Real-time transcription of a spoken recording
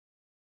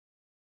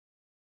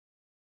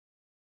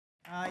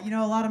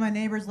A lot of my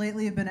neighbors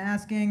lately have been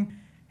asking,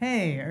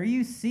 hey, are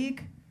you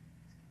Sikh?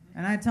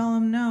 And I tell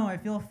them, no, I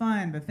feel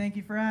fine, but thank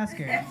you for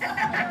asking.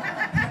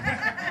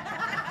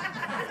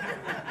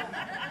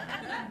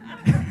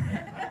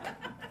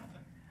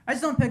 I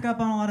just don't pick up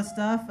on a lot of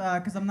stuff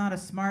because I'm not a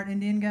smart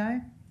Indian guy.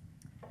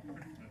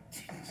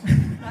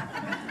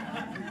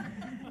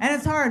 And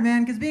it's hard,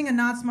 man, because being a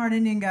not smart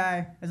Indian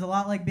guy is a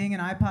lot like being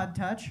an iPod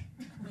Touch.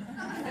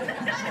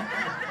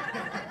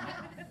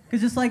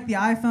 Because just like the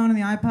iPhone and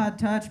the iPod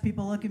Touch,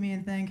 people look at me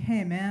and think,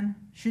 hey, man,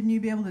 shouldn't you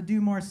be able to do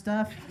more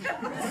stuff?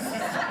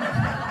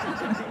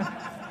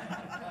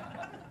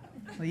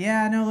 Well,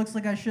 yeah, I know it looks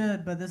like I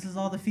should, but this is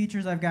all the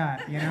features I've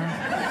got, you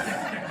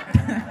know?